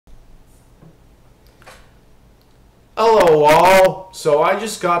Hello all! So I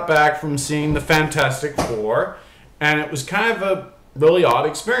just got back from seeing the Fantastic Four, and it was kind of a really odd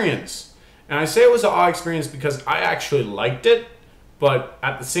experience. And I say it was an odd experience because I actually liked it, but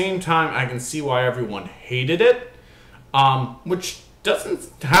at the same time I can see why everyone hated it, which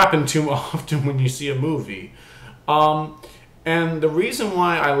doesn't happen too often when you see a movie. And the reason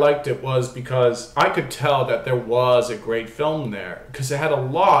why I liked it was because I could tell that there was a great film there, because it had a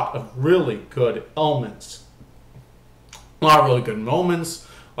lot of really good elements. A lot of really good moments,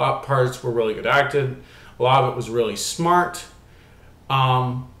 a lot of parts were really good acted, a lot of it was really smart.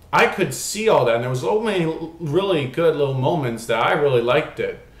 I could see all that, and there was so many really good little moments that I really liked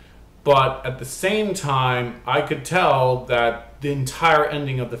it. But at the same time, I could tell that the entire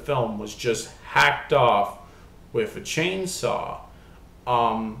ending of the film was just hacked off with a chainsaw.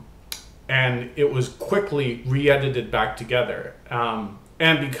 And it was quickly re-edited back together.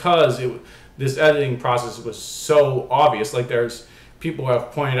 And because this editing process was so obvious, like there's people who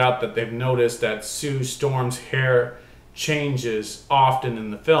have pointed out that they've noticed that Sue Storm's hair changes often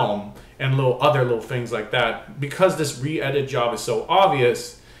in the film and other little things like that. Because this re-edit job is so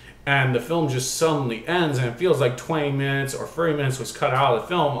obvious and the film just suddenly ends and it feels like 20 minutes or 30 minutes was cut out of the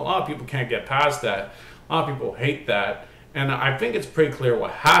film, a lot of people can't get past that. A lot of people hate that. And I think it's pretty clear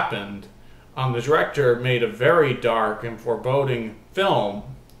what happened. The director made a very dark and foreboding film.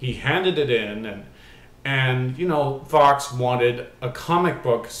 He handed it in, and you know, Fox wanted a comic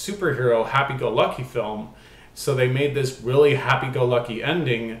book superhero happy-go-lucky film, so they made this really happy-go-lucky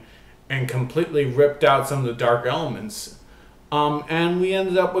ending and completely ripped out some of the dark elements. And we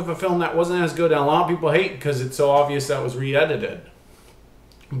ended up with a film that wasn't as good, and a lot of people hate because it's so obvious that it was re-edited.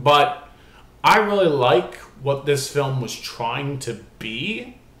 But I really like what this film was trying to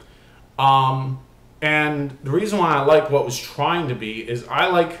be. And the reason why I like what it was trying to be is I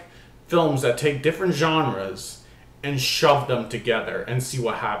like films that take different genres and shove them together and see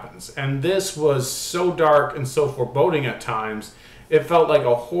what happens. And this was so dark and so foreboding at times, it felt like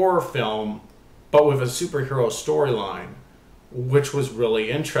a horror film, but with a superhero storyline, which was really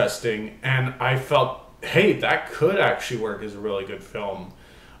interesting. And I felt, hey, that could actually work as a really good film.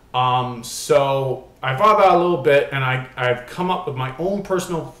 So I thought about it a little bit, and I've come up with my own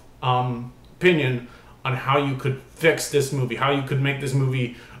personal opinion on how you could fix this movie, how you could make this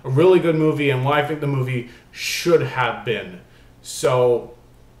movie a really good movie, and what I think the movie should have been. So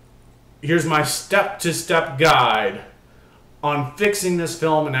here's my step-to-step guide on fixing this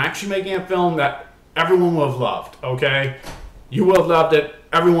film and actually making a film that everyone would have loved, okay? You would have loved it,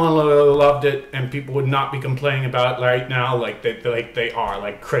 everyone would have loved it, and people would not be complaining about it right now like they are,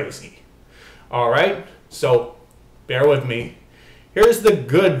 like crazy. Alright? So bear with me. Here's the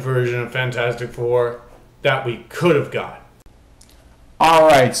good version of Fantastic Four that we could have got.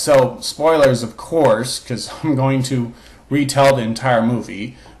 Alright, so spoilers of course, because I'm going to retell the entire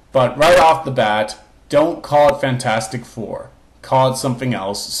movie, but right off the bat, don't call it Fantastic Four. Call it something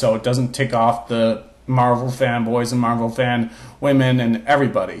else so it doesn't tick off the Marvel fanboys and Marvel fan women and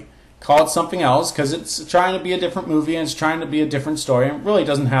everybody. Call it something else because it's trying to be a different movie and it's trying to be a different story and it really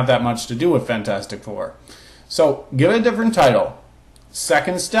doesn't have that much to do with Fantastic Four. So give it a different title.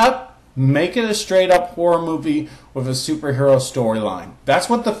 Second step, make it a straight up horror movie with a superhero storyline. That's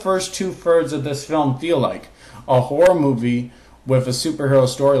what the first 2/3 of this film feel like. A horror movie with a superhero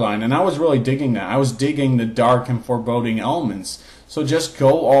storyline. And I was really digging that. I was digging the dark and foreboding elements. So just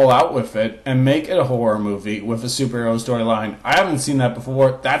go all out with it and make it a horror movie with a superhero storyline. I haven't seen that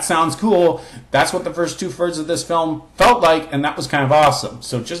before. That sounds cool. That's what the first 2/3 of this film felt like, and that was kind of awesome.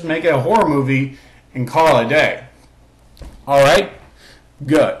 So just make it a horror movie and call it a day. Alright?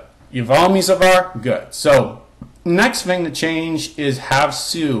 Good. You follow me so far? Good. So, next thing to change is have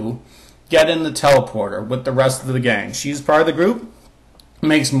Sue get in the teleporter with the rest of the gang. She's part of the group.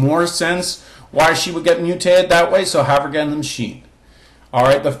 Makes more sense why she would get mutated that way, so have her get in the machine.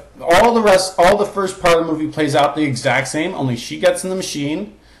 Alright, all the first part of the movie plays out the exact same, only she gets in the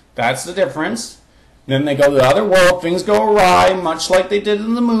machine. That's the difference. Then they go to the other world, things go awry, much like they did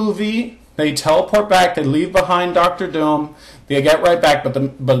in the movie. They teleport back, they leave behind Dr. Doom, they get right back, but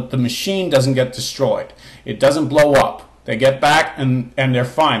the machine doesn't get destroyed. It doesn't blow up. They get back and they're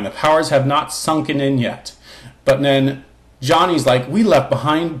fine. The powers have not sunken in yet. But then Johnny's like, we left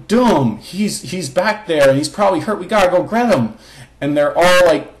behind Doom. He's back there and he's probably hurt. We gotta go get him. And they're all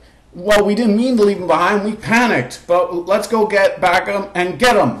like, well, we didn't mean to leave him behind. We panicked, but let's go get back him and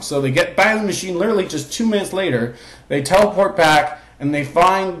get him. So they get back in the machine literally just 2 minutes later. They teleport back and they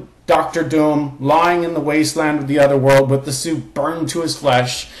find Dr. Doom lying in the wasteland of the other world with the suit burned to his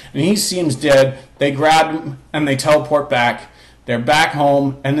flesh, and he seems dead. They grab him and they teleport back. They're back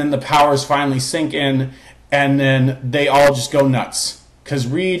home, and then the powers finally sink in, and then they all just go nuts because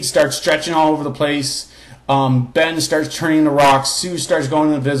Reed starts stretching all over the place. Ben starts turning the rocks, Sue starts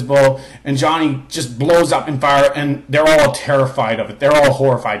going invisible, and Johnny just blows up in fire, and they're all terrified of it. They're all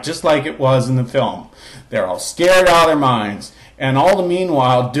horrified, just like it was in the film. They're all scared out of their minds. And all the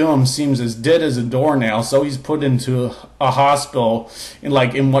meanwhile, Doom seems as dead as a doornail, so he's put into a hospital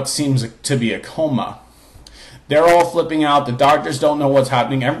in what seems to be a coma. They're all flipping out. The doctors don't know what's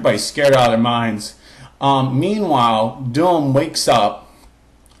happening. Everybody's scared out of their minds. Meanwhile, Doom wakes up,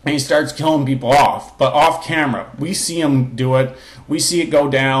 and he starts killing people off, but off camera. We see him do it. We see it go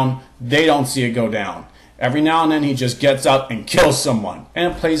down. They don't see it go down. Every now and then he just gets up and kills someone.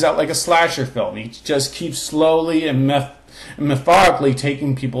 And it plays out like a slasher film. He just keeps slowly and methodically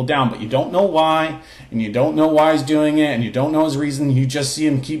taking people down. But you don't know why, and you don't know why he's doing it, and you don't know his reason. You just see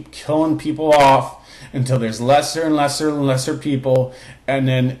him keep killing people off until there's lesser and lesser and lesser people. And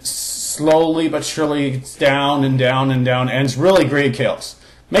then slowly but surely it's down and down and down. And it's really great kills.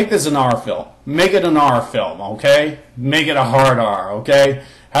 Make this an R film. Make it an R film, okay? Make it a hard R, okay?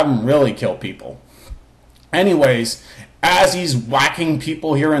 Have him really kill people. Anyways, as he's whacking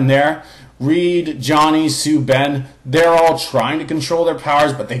people here and there, Reed, Johnny, Sue, Ben, they're all trying to control their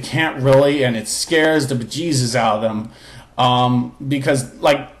powers, but they can't really, and it scares the bejesus out of them. Because,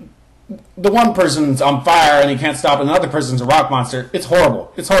 like, the one person's on fire and he can't stop, and the other person's a rock monster. It's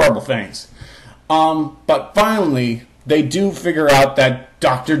horrible. It's horrible things. But finally, they do figure out that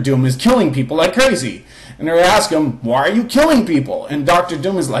Dr. Doom is killing people like crazy. And they ask him, why are you killing people? And Dr.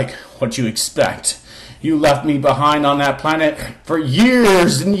 Doom is like, what you expect? You left me behind on that planet for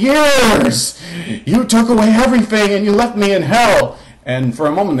years and years. You took away everything and you left me in hell. And for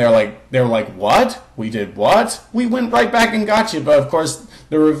a moment they were like, what? We did what? We went right back and got you. But of course,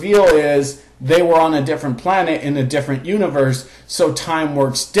 the reveal is they were on a different planet in a different universe, so time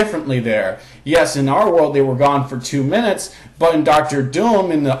works differently there. Yes, in our world they were gone for 2 minutes, but in Dr.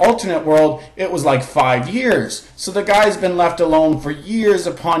 Doom, in the alternate world, it was like 5 years. So the guy's been left alone for years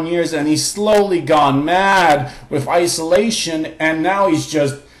upon years, and he's slowly gone mad with isolation, and now he's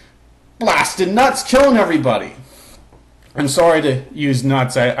just blasted nuts, killing everybody. I'm sorry to use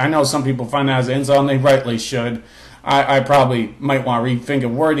nuts. I know some people find that as an insult, and they rightly should. I probably might want to rethink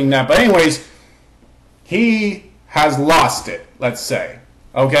of wording that. But anyways, he has lost it, let's say.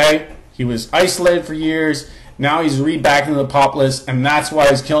 Okay? He was isolated for years. Now he's back into the populace, and that's why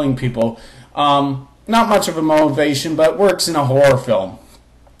he's killing people. Not much of a motivation, but works in a horror film.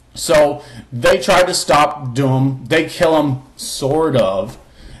 So they try to stop Doom. They kill him, sort of.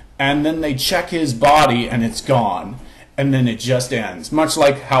 And then they check his body, and it's gone. And then it just ends. Much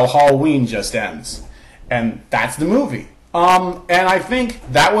like how Halloween just ends. And that's the movie. And I think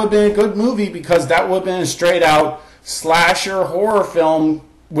that would have been a good movie because that would have been a straight out slasher horror film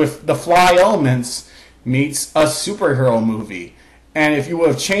with the Fly elements meets a superhero movie. And if you would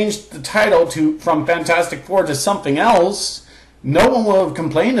have changed the title from Fantastic Four to something else, no one would have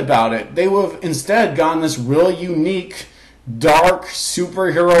complained about it. They would have instead gone this really unique, dark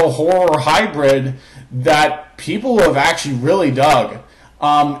superhero horror hybrid that people have actually really dug.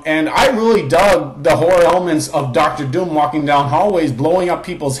 And I really dug the horror elements of Dr. Doom walking down hallways, blowing up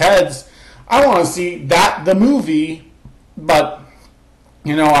people's heads. I want to see the movie, but,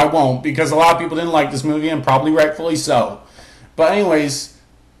 I won't, because a lot of people didn't like this movie, and probably rightfully so. But anyways,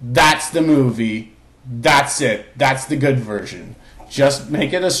 that's the movie. That's it. That's the good version. Just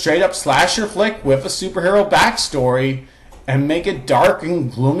make it a straight-up slasher flick with a superhero backstory, and make it dark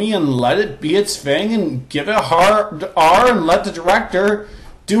and gloomy and let it be its thing and give it a hard R and let the director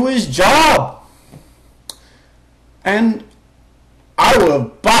do his job. And I would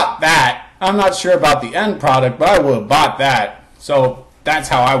have bought that. I'm not sure about the end product, but I would have bought that. So that's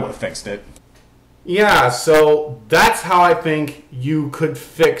how I would have fixed it. Yeah, so that's how I think you could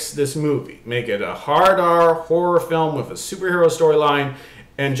fix this movie. Make it a hard R horror film with a superhero storyline,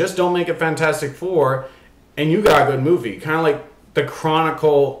 and just don't make it Fantastic Four. And you got a good movie, kind of like the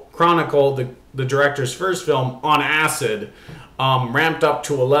Chronicle, the director's first film, on acid, ramped up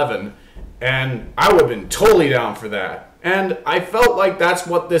to 11. And I would have been totally down for that. And I felt like that's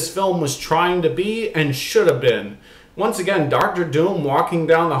what this film was trying to be and should have been. Once again, Dr. Doom walking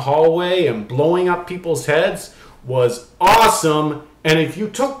down the hallway and blowing up people's heads was awesome. And if you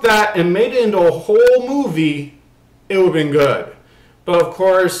took that and made it into a whole movie, it would have been good. But of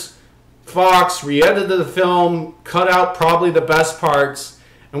course, Fox re-edited the film, cut out probably the best parts,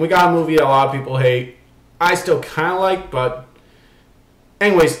 and we got a movie that a lot of people hate. I still kind of like, but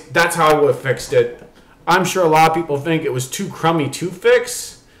anyways, that's how I would have fixed it. I'm sure a lot of people think it was too crummy to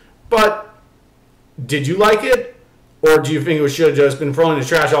fix, but did you like it? Or do you think it should have just been thrown in the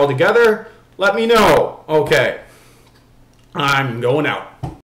trash altogether? Let me know. Okay. I'm going out.